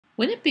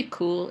Wouldn't it be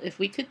cool if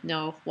we could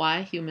know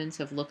why humans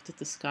have looked at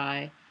the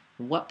sky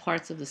and what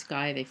parts of the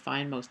sky they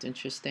find most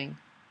interesting?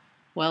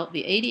 Well,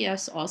 the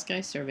ADS All Sky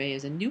Survey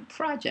is a new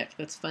project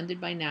that's funded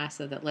by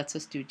NASA that lets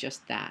us do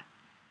just that.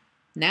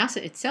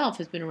 NASA itself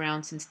has been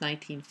around since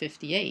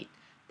 1958,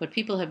 but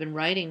people have been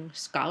writing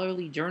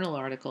scholarly journal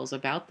articles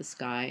about the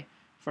sky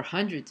for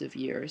hundreds of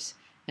years,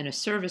 and a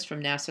service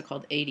from NASA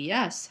called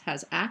ADS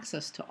has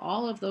access to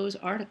all of those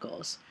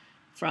articles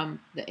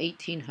from the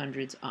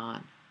 1800s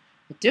on.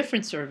 A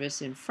different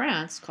service in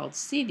France called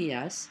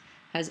CDS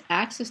has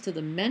access to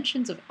the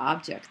mentions of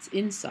objects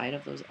inside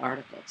of those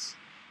articles.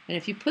 And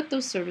if you put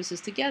those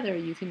services together,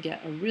 you can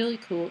get a really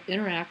cool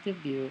interactive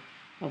view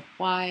of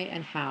why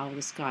and how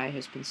the sky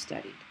has been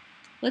studied.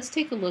 Let's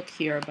take a look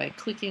here by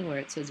clicking where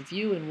it says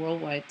View in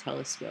Worldwide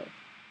Telescope.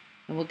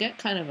 And we'll get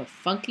kind of a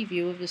funky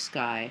view of the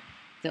sky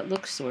that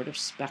looks sort of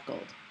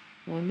speckled.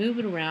 And we move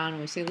it around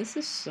and we say, this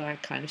is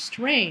kind of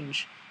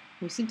strange.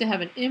 We seem to have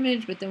an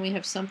image, but then we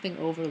have something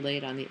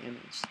overlaid on the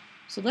image.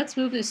 So let's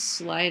move this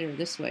slider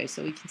this way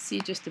so we can see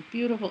just a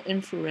beautiful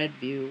infrared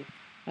view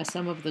of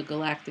some of the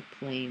galactic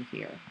plane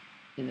here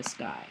in the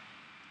sky.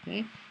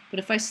 Okay? But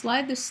if I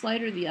slide this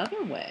slider the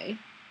other way,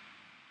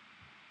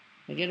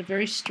 I get a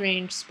very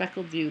strange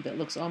speckled view that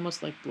looks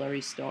almost like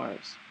blurry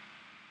stars.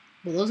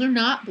 Well, those are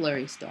not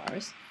blurry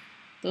stars.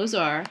 Those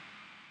are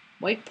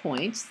white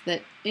points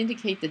that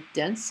indicate the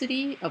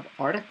density of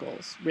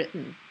articles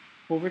written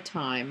over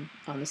time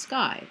on the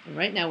sky. And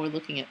right now we're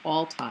looking at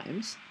all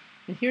times.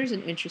 And here's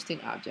an interesting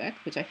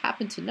object, which I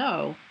happen to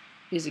know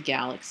is a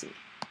galaxy.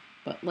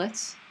 But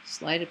let's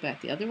slide it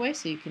back the other way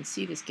so you can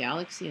see this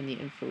galaxy in the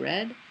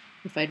infrared.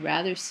 If I'd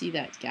rather see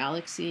that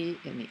galaxy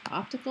in the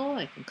optical,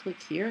 I can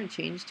click here and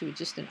change to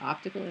just an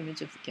optical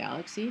image of the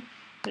galaxy.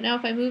 But now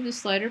if I move the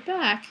slider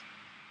back,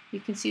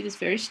 you can see this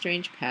very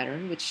strange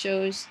pattern, which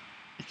shows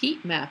a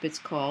heat map, it's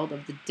called,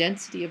 of the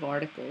density of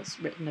articles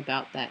written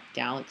about that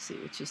galaxy,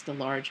 which is the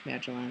Large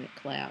Magellanic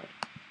Cloud.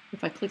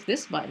 If I click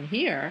this button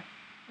here,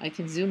 I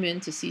can zoom in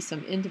to see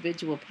some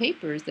individual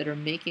papers that are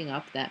making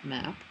up that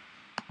map.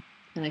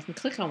 And I can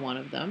click on one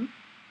of them,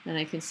 and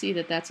I can see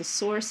that that's a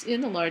source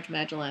in the Large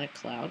Magellanic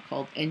Cloud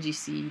called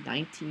NGC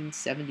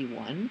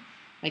 1971.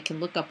 I can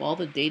look up all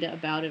the data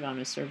about it on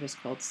a service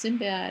called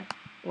SIMBAD,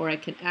 or I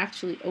can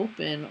actually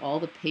open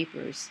all the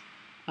papers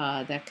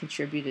that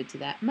contributed to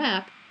that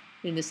map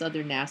in this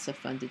other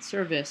NASA-funded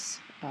service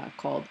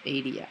called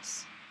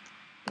ADS.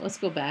 Let's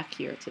go back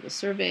here to the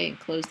survey and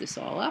close this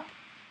all up.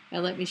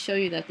 And let me show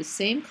you that the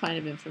same kind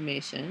of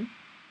information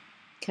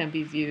can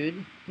be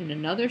viewed in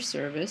another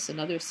service,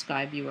 another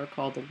sky viewer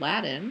called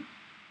Aladdin.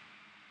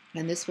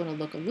 And this one will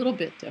look a little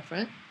bit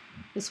different.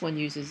 This one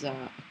uses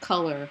a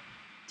color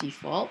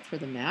default for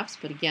the maps,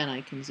 but again,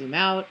 I can zoom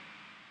out,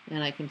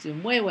 and I can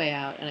zoom way, way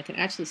out, and I can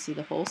actually see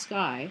the whole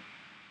sky,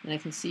 and I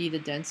can see the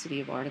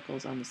density of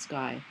articles on the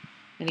sky.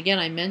 And again,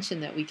 I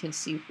mentioned that we can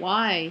see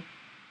why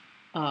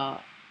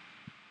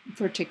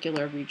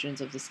particular regions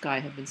of the sky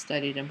have been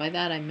studied, and by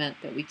that I meant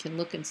that we can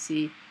look and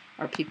see,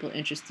 are people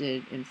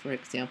interested in, for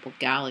example,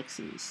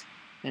 galaxies?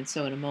 And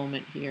so in a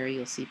moment here,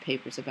 you'll see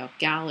papers about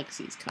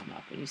galaxies come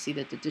up, and you see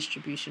that the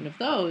distribution of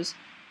those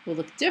will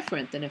look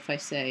different than if I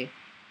say,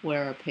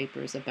 where are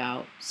papers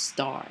about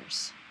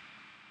stars?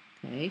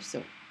 Okay,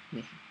 so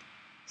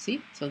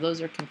see, so those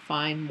are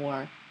confined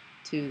more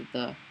to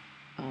the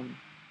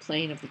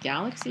plane of the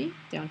galaxy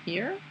down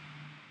here,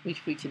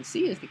 which we can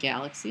see is the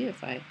galaxy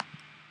if I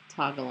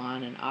toggle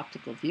on an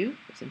optical view.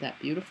 Isn't that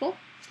beautiful?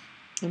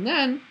 And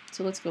then,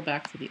 so let's go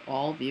back to the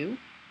all view.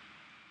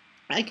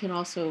 I can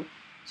also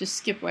just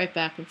skip right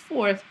back and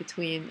forth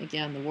between,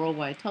 again, the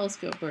Worldwide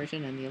Telescope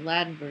version and the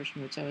Aladdin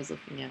version, which I was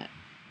looking at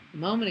a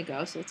moment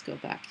ago. So let's go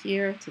back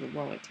here to the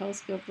Worldwide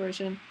Telescope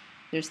version.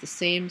 There's the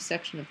same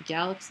section of the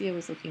galaxy I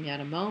was looking at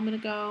a moment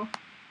ago.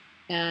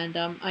 And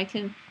I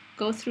can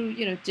go through,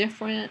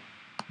 different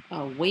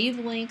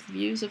wavelength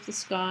views of the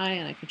sky,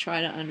 and I can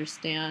try to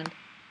understand,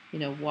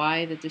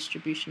 why the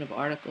distribution of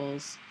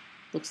articles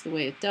looks the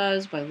way it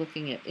does by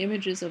looking at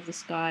images of the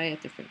sky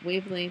at different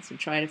wavelengths and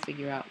try to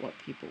figure out what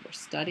people were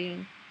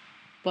studying.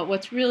 But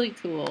what's really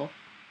cool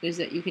is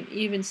that you can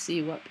even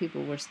see what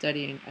people were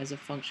studying as a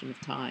function of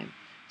time.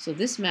 So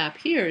this map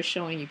here is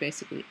showing you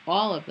basically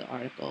all of the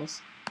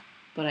articles,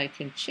 but I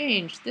can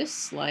change this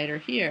slider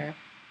here,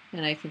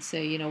 and I can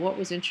say, what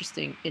was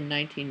interesting in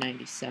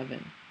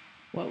 1997?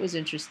 What was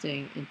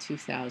interesting in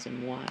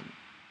 2001?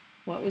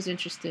 What was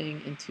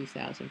interesting in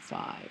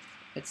 2005,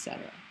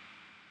 etc.